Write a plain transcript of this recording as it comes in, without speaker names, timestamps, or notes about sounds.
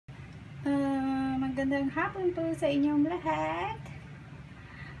Magandang hapon po sa inyong lahat.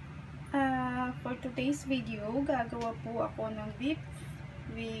 For today's video, gagawa po ako ng beef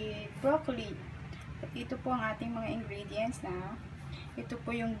with broccoli. At ito po ang ating mga ingredients na. Ito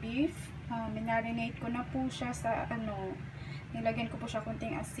po yung beef. Minarinate ko na po siya sa nilagyan ko po siya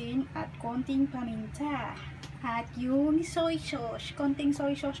konting asin at konting paminta. At yung soy sauce, konting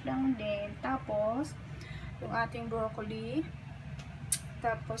soy sauce lang din. Tapos, yung ating broccoli.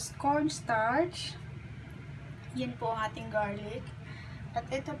 Tapos, cornstarch. Yan po ang ating garlic. At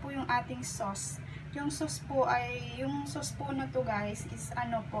ito po yung ating sauce. Yung sauce po na to guys is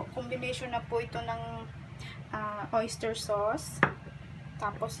combination na po ito ng oyster sauce.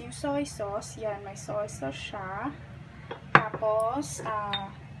 Tapos yung soy sauce, yan, may soy sauce siya. Tapos,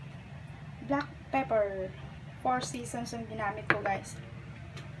 black pepper. 4 seasons yung ginamit ko guys.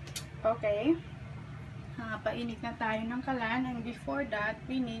 Okay. Painit na tayo ng kalan. And before that,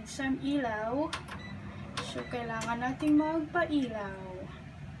 we need some ilaw. So, kailangan natin magpailaw.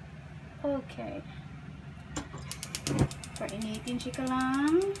 Okay. Painitin siya ka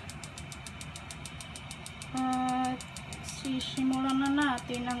lang. At sisimulan na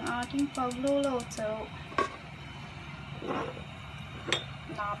natin ang ating pagluluto.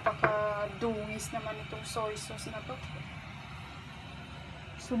 Napaka-duwis naman itong soy sauce na to.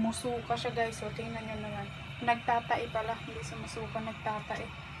 Sumusuka siya guys. So, tingnan nyo naman. Nagtatai pala. Hindi sumusuka, nagtatai.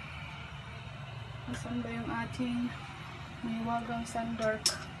 Asan ba yung ating maywagang sundark?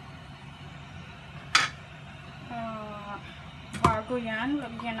 Bago yan,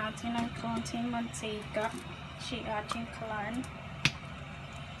 lagyan natin ng konting mantika. Si ating kalan.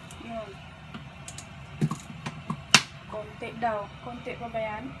 Yun. Konti daw. Konti pa ba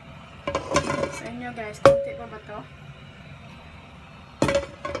yan? Sa inyo guys, konti pa ba to?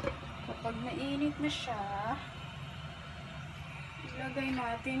 Kapag nainit na siya, ilagay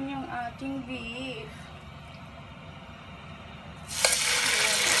natin yung ating beef.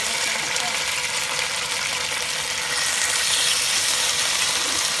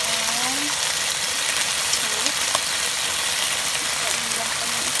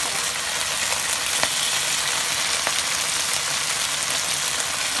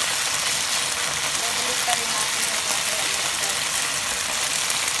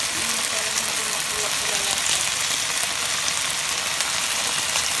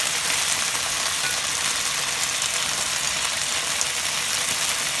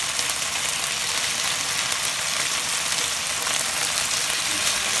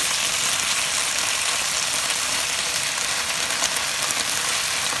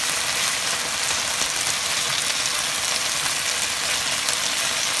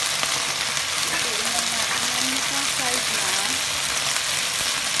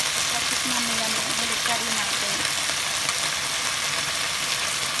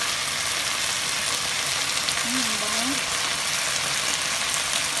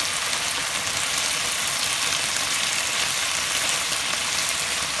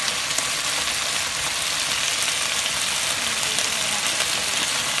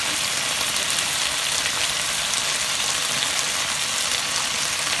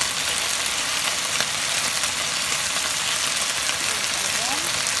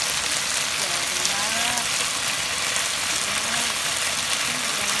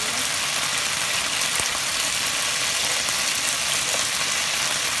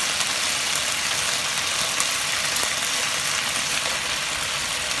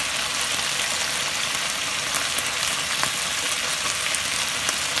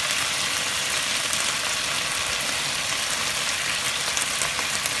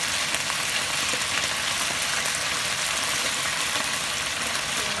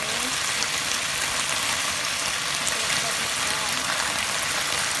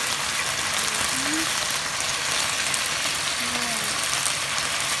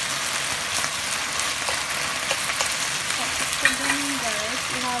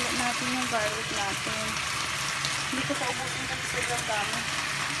 Ihalo natin yung garlic natin. Hindi ko paubusin kasi sobrang dami.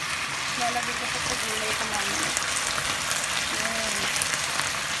 Lalagay ko sa gulay ko namin. Ayan.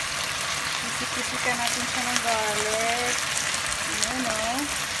 Isip-isikan natin siya ng garlic. Ayan o.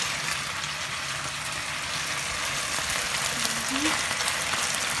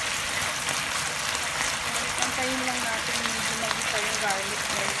 Pantayin lang natin medyo mag-isa yung garlic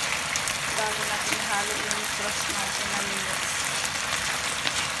guys. Bago natin ihalo yung sauce natin na minutes.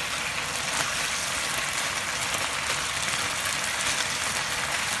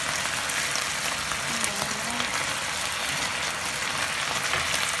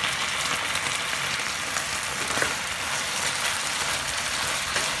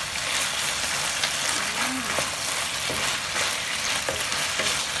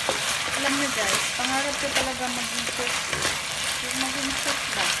 Alam nyo guys, pang Pangarap ko talaga maging cook. Yung maging cook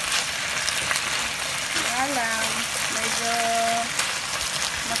ba? Kaya lang, medyo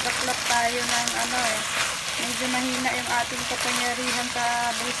mataklap tayo ng ano eh. Medyo mahina yung ating kapangyarihan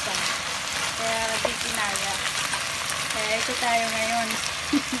sa bulsa. Kaya di kinaya. Kaya ito tayo ngayon.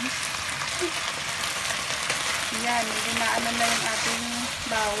 Yan, medyo naano na yung ating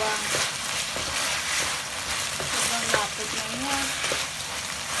bawang. Sobrang lapot na yan.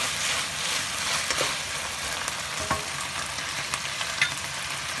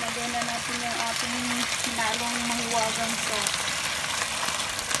 Lagay na natin yung ating sinalong mahiwagang sauce.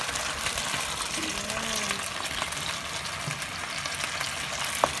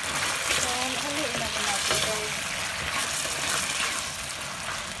 So, haluin natin natin guys.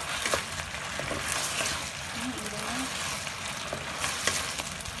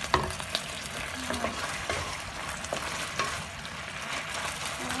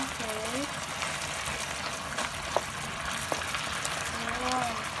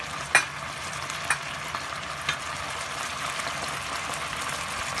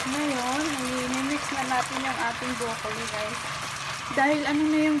 Ngayon, i-mix na natin yung ating broccoli guys. Dahil ano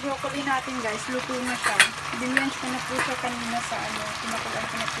na yung broccoli natin guys, luto na siya. Binlanch ko na po siya kanina sa ano, pinakulan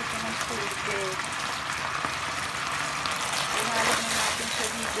ko na po siya ng tubig. Ihalog na natin siya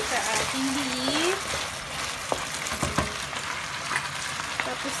dito sa ating beef.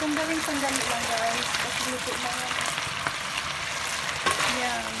 Tapos sandali lang guys, kasi luto na yan.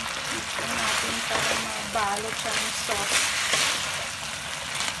 Yan, mix natin para mabalot siya ng sauce.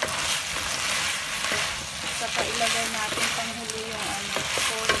 Saka ilagay natin panghuli yung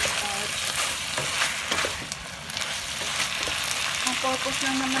cornstarch. Ang purpose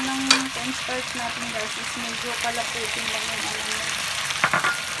lang naman ng cornstarch natin guys is medyo kalaputin lang yung ano niya.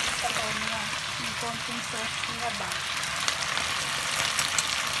 Sabaw niya. Yung konting sauce niya ba.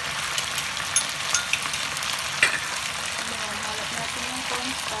 Ayan, halap natin yung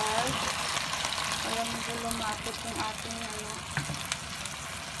cornstarch. Para medyo lumapot yung ating ano.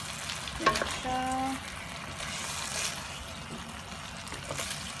 Yan siya.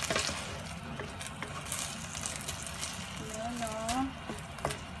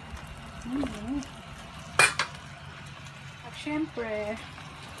 At syempre,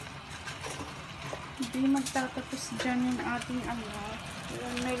 hindi magtatapos dyan yung ating ano,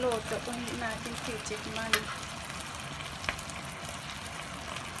 yung niloto kung hindi natin titikman.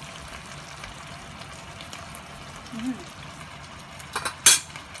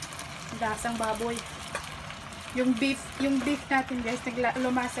 Lasang baboy. Yung beef natin guys,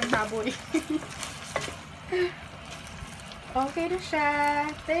 lumasang baboy. Okay na siya.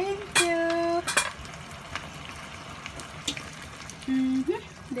 Thank you.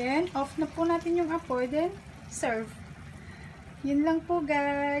 Then, off na po natin yung apoy. Then, serve. Yun lang po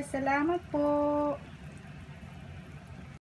guys. Salamat po.